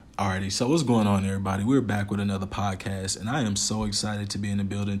Alrighty, so what's going on, everybody? We're back with another podcast, and I am so excited to be in the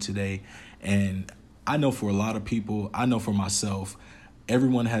building today. And I know for a lot of people, I know for myself,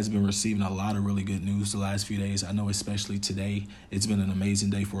 everyone has been receiving a lot of really good news the last few days. I know especially today, it's been an amazing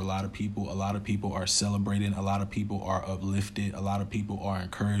day for a lot of people. A lot of people are celebrating. A lot of people are uplifted. A lot of people are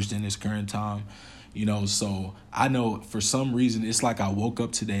encouraged in this current time. So I know for some reason, it's like I woke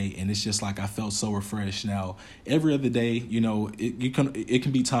up today and it's just like I felt so refreshed. Now, every other day, it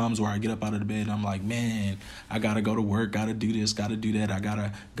can be times where I get up out of the bed and I'm like, man, I got to go to work, got to do this, got to do that. I got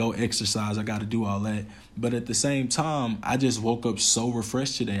to go exercise. I got to do all that. But at the same time, I just woke up so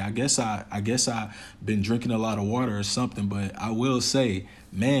refreshed today. I guess I been drinking a lot of water or something, but I will say,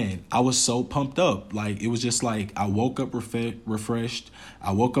 man, I was so pumped up. Like, it was just like I woke up refreshed.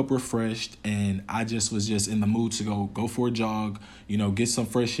 I woke up refreshed, and I just was just in the mood to go for a jog, get some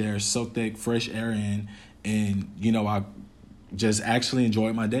fresh air, soak that fresh air in, and, I just actually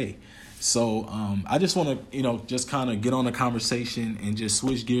enjoyed my day. So I just want to, just kind of get on a conversation and just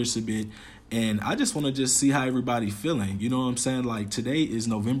switch gears a bit. And I just want to just see how everybody's feeling. You know what I'm saying? Like, today is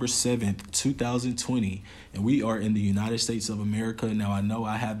November 7th, 2020, and we are in the United States of America. Now, I know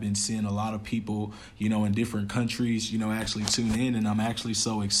I have been seeing a lot of people, in different countries, actually tune in, and I'm actually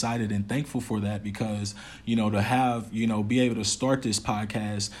so excited and thankful for that because, to have, be able to start this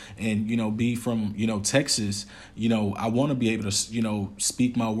podcast and, be from, Texas, I want to be able to,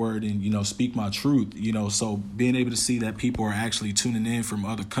 speak my word and, speak my truth, so being able to see that people are actually tuning in from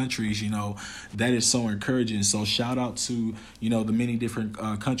other countries, that is so encouraging. So shout out to, the many different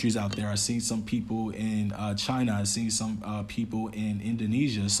countries out there. I've seen some people in China. I've seen some people in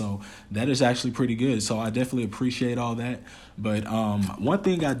Indonesia. So that is actually pretty good. So I definitely appreciate all that. But one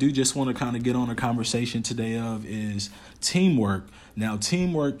thing I do just want to kind of get on a conversation today of is teamwork. Now,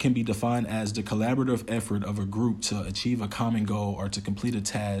 teamwork can be defined as the collaborative effort of a group to achieve a common goal or to complete a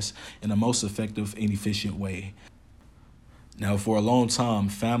task in the most effective and efficient way. Now, for a long time,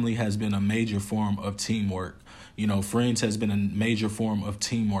 family has been a major form of teamwork. Friends has been a major form of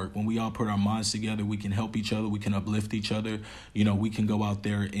teamwork. When we all put our minds together, we can help each other. We can uplift each other. We can go out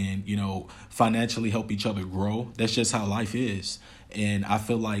there and, financially help each other grow. That's just how life is. And I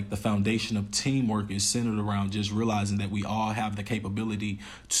feel like the foundation of teamwork is centered around just realizing that we all have the capability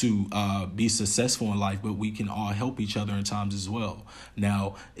to be successful in life, but we can all help each other in times as well.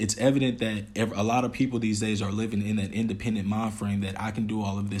 Now, it's evident that a lot of people these days are living in that independent mind frame that I can do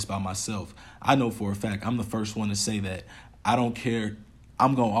all of this by myself. I know for a fact, I'm the first one to say that I don't care.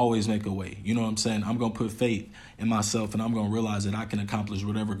 I'm going to always make a way. You know what I'm saying? I'm going to put faith in myself and I'm going to realize that I can accomplish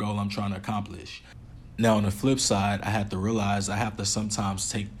whatever goal I'm trying to accomplish. Now, on the flip side, I have to realize I have to sometimes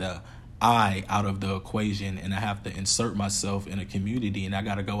take the I out of the equation and I have to insert myself in a community and I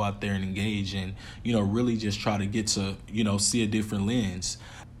got to go out there and engage and, really just try to get to, see a different lens.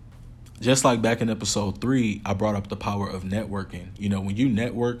 Just like back in episode 3, I brought up the power of networking. When you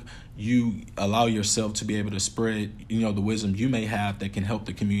network, you allow yourself to be able to spread, the wisdom you may have that can help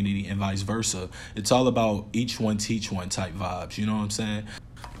the community and vice versa. It's all about each one teach one type vibes. You know what I'm saying?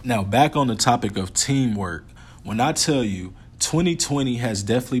 Now, back on the topic of teamwork, when I tell you 2020 has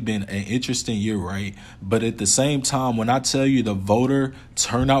definitely been an interesting year, right? But at the same time, when I tell you the voter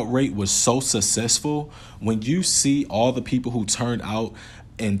turnout rate was so successful, when you see all the people who turned out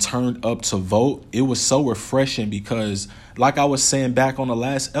and turned up to vote, it was so refreshing because, like I was saying back on the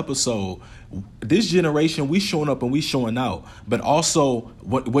last episode, this generation, we showing up and we showing out. But also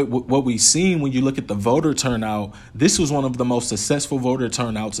what we seen when you look at the voter turnout, this was one of the most successful voter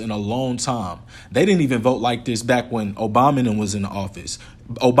turnouts in a long time. They didn't even vote like this back when Obama was in the office.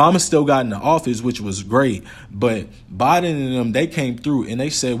 Obama still got in the office, which was great. But Biden and them, they came through and they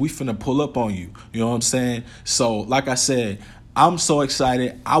said, we finna pull up on you. You know what I'm saying? So like I said, I'm so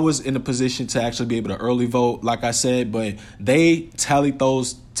excited. I was in a position to actually be able to early vote, like I said, but they tallied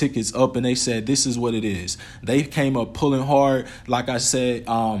those tickets up and they said, this is what it is. They came up pulling hard. Like I said,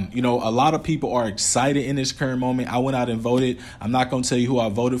 a lot of people are excited in this current moment. I went out and voted. I'm not going to tell you who I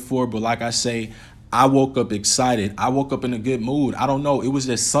voted for, but like I say, I woke up excited. I woke up in a good mood. I don't know. It was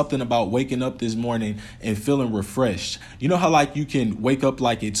just something about waking up this morning and feeling refreshed. You know how like you can wake up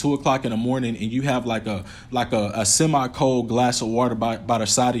like at 2:00 in the morning and you have like a semi-cold glass of water by the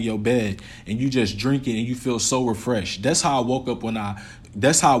side of your bed and you just drink it and you feel so refreshed. That's how I woke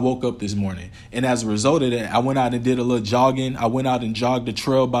up this morning. And as a result of that, I went out and did a little jogging. I went out and jogged the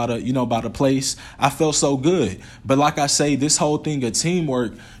trail by the place. I felt so good. But like I say, this whole thing of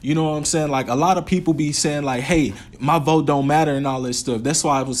teamwork, you know what I'm saying? Like a lot of people be saying like, hey, my vote don't matter and all this stuff. That's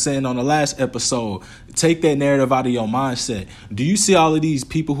why I was saying on the last episode, take that narrative out of your mindset. Do you see all of these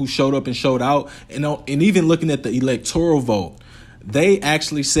people who showed up and showed out? And even looking at the electoral vote, they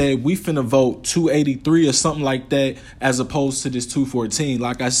actually said we finna vote 283 or something like that as opposed to this 214.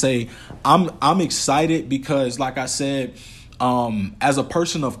 Like I say, I'm excited because, like I said, as a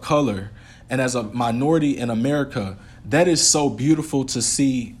person of color and as a minority in America, that is so beautiful to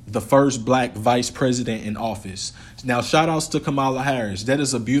see the first black vice president in office. Now, shout outs to Kamala Harris. That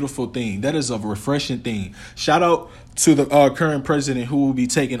is a beautiful thing. That is a refreshing thing. Shout out to the current president who will be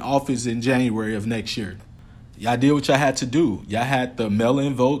taking office in January of next year. Y'all did what y'all had to do. Y'all had the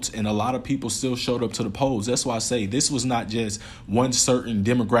mail-in votes, and a lot of people still showed up to the polls. That's why I say this was not just one certain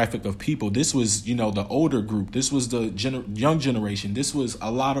demographic of people. This was, the older group. This was the young generation. This was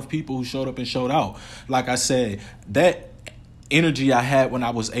a lot of people who showed up and showed out. Like I said, that energy I had when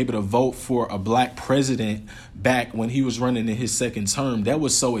I was able to vote for a black president back when he was running in his second term, that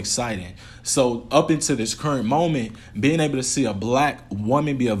was so exciting. So up into this current moment, being able to see a black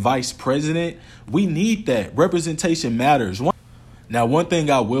woman be a vice president, we need that. Representation matters. Now, one thing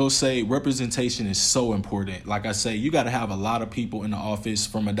I will say, representation is so important. Like I say, you got to have a lot of people in the office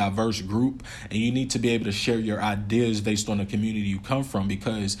from a diverse group, and you need to be able to share your ideas based on the community you come from.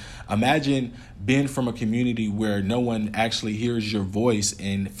 Because imagine being from a community where no one actually hears your voice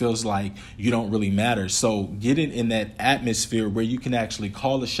and feels like you don't really matter. So getting in that atmosphere where you can actually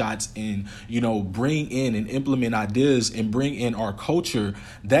call the shots and, bring in and implement ideas and bring in our culture,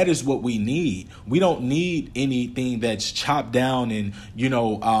 that is what we need. We don't need anything that's chopped down and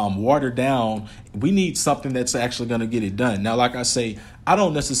watered down. We need something that's actually going to get it done. Now, like I say, I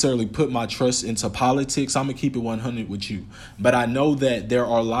don't necessarily put my trust into politics. I'm going to keep it 100 with you. But I know that there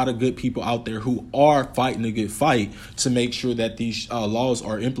are a lot of good people out there who are fighting a good fight to make sure that these laws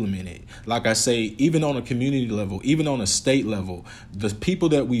are implemented. Like I say, even on a community level, even on a state level, the people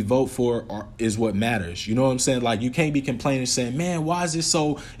that we vote for is what matters. You know what I'm saying? Like, you can't be complaining saying, man, why is it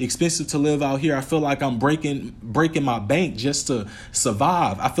so expensive to live out here? I feel like I'm breaking my bank just to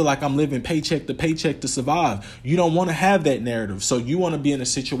survive. I feel like I'm living paycheck to survive. You don't want to have that narrative. So you want to be in a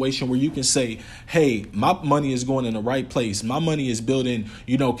situation where you can say, hey, my money is going in the right place. My money is building,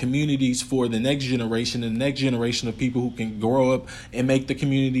 communities for the next generation and the next generation of people who can grow up and make the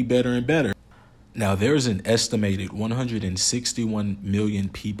community better and better. Now, there's an estimated 161 million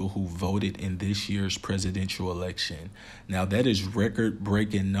people who voted in this year's presidential election. Now, that is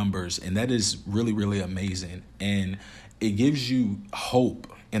record-breaking numbers, and that is really, really amazing. And it gives you hope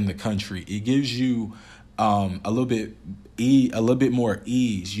in the country. It gives you a little bit more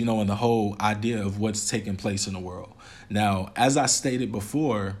ease, in the whole idea of what's taking place in the world. Now, as I stated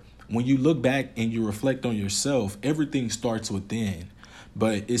before, when you look back and you reflect on yourself, everything starts within.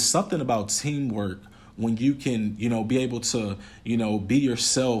 But it's something about teamwork when you can, be able to, be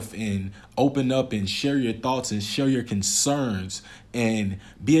yourself and open up and share your thoughts and share your concerns and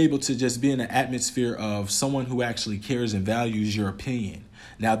be able to just be in an atmosphere of someone who actually cares and values your opinion.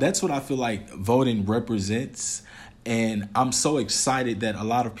 Now, that's what I feel like voting represents. And I'm so excited that a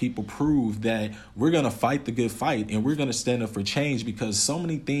lot of people prove that we're going to fight the good fight and we're going to stand up for change, because so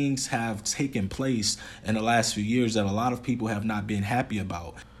many things have taken place in the last few years that a lot of people have not been happy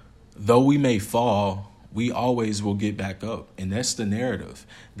about. Though we may fall, we always will get back up. And that's the narrative.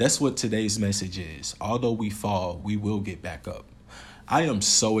 That's what today's message is. Although we fall, we will get back up. I am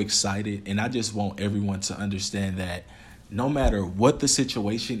so excited, and I just want everyone to understand that no matter what the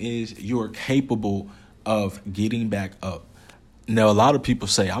situation is, you are capable of getting back up. Now, a lot of people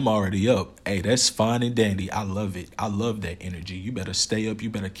say, I'm already up. Hey, that's fine and dandy. I love it. I love that energy. You better stay up. You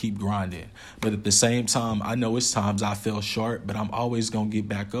better keep grinding. But at the same time, I know it's times I fell short, but I'm always going to get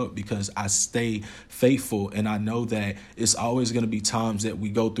back up because I stay faithful. And I know that it's always going to be times that we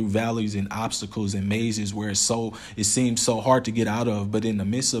go through valleys and obstacles and mazes where it seems so hard to get out of. But in the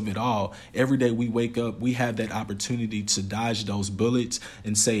midst of it all, every day we wake up, we have that opportunity to dodge those bullets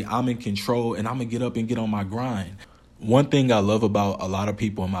and say, I'm in control and I'm going to get up and get on my grind. One thing I love about a lot of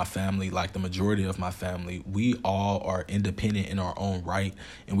people in my family, like the majority of my family, we all are independent in our own right,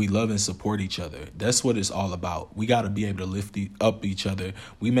 and we love and support each other. That's what it's all about. We got to be able to lift up each other.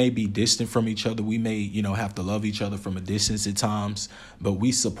 We may be distant from each other. We may, have to love each other from a distance at times, but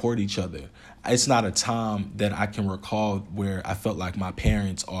we support each other. It's not a time that I can recall where I felt like my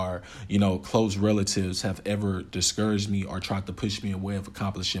parents or, close relatives have ever discouraged me or tried to push me away of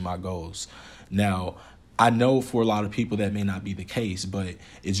accomplishing my goals. Now, I know for a lot of people that may not be the case, but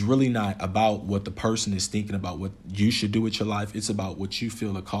it's really not about what the person is thinking about what you should do with your life. It's about what you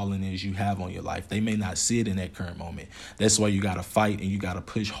feel the calling is you have on your life. They may not see it in that current moment. That's why you got to fight and you got to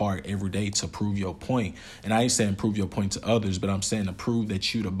push hard every day to prove your point. And I ain't saying prove your point to others, but I'm saying to prove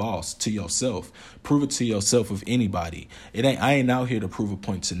that you the boss to yourself. Prove it to yourself with anybody. I ain't out here to prove a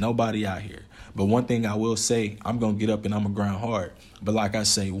point to nobody out here. But one thing I will say, I'm going to get up and I'm going to grind hard. But like I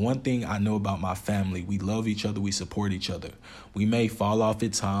say, one thing I know about my family, we love each other, we support each other. We may fall off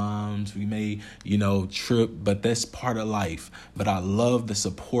at times, we may, trip, but that's part of life. But I love the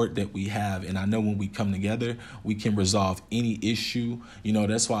support that we have. And I know when we come together, we can resolve any issue.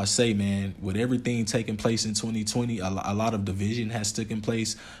 That's why I say, man, with everything taking place in 2020, a lot of division has taken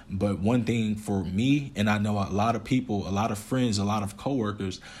place. But one thing for me, and I know a lot of people, a lot of friends, a lot of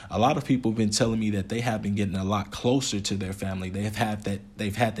coworkers, a lot of people have been telling me that they have been getting a lot closer to their family. They've had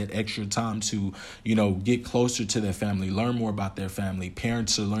that extra time to, get closer to their family, learn more about their family.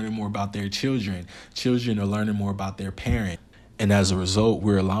 Parents are learning more about their children. Children are learning more about their parents. And as a result,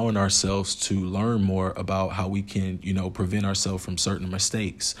 we're allowing ourselves to learn more about how we can, prevent ourselves from certain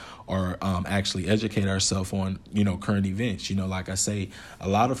mistakes or actually educate ourselves on, current events. Like I say, a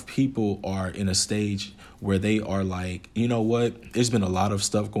lot of people are in a stage where they are like, you know what, there's been a lot of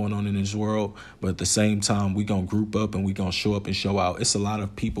stuff going on in this world, but at the same time, we going to group up and we going to show up and show out. It's a lot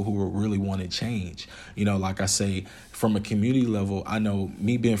of people who really want to change. Like I say, from a community level, I know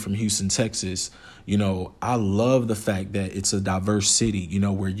me being from Houston, Texas, I love the fact that it's a diverse city,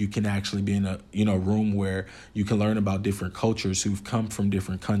 where you can actually be in a, room where you can learn about different cultures who've come from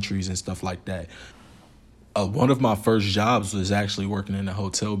different countries and stuff like that. One of my first jobs was actually working in the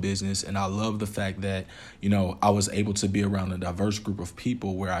hotel business, and I love the fact that, I was able to be around a diverse group of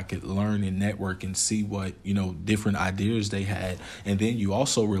people where I could learn and network and see what, different ideas they had. And then you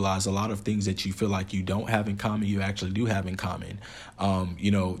also realize a lot of things that you feel like you don't have in common, you actually do have in common.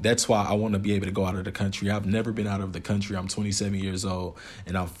 That's why I want to be able to go out of the country. I've never been out of the country. I'm 27 years old,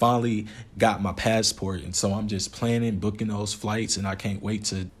 and I finally got my passport. And so I'm just planning, booking those flights, and I can't wait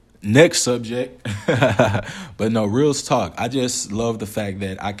to. Next subject. But no, real talk. I just love the fact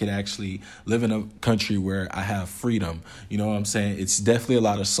that I could actually live in a country where I have freedom. You know what I'm saying? It's definitely a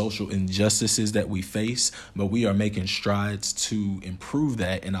lot of social injustices that we face, but we are making strides to improve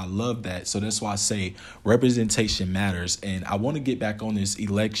that. And I love that. So that's why I say representation matters. And I want to get back on this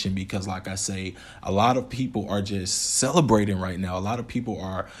election because, like I say, a lot of people are just celebrating right now. A lot of people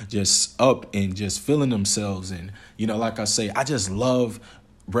are just up and just feeling themselves. And, like I say, I just love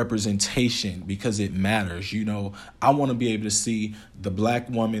representation because it matters. I want to be able to see the black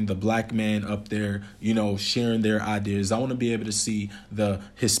woman, the black man up there, sharing their ideas. I want to be able to see the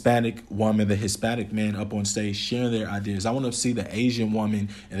Hispanic woman, the Hispanic man up on stage sharing their ideas. I want to see the Asian woman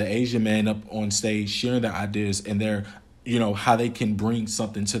and the Asian man up on stage sharing their ideas and their, how they can bring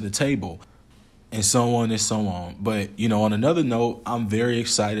something to the table. And so on and so on. But, on another note, I'm very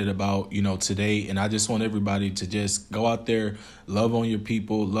excited about, today. And I just want everybody to just go out there, love on your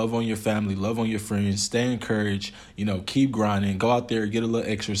people, love on your family, love on your friends, stay encouraged, keep grinding, go out there, get a little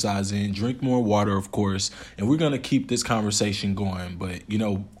exercise in, drink more water, of course. And we're going to keep this conversation going. But,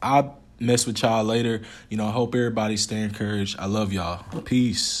 I'll mess with y'all later. I hope everybody stay encouraged. I love y'all.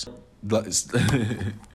 Peace.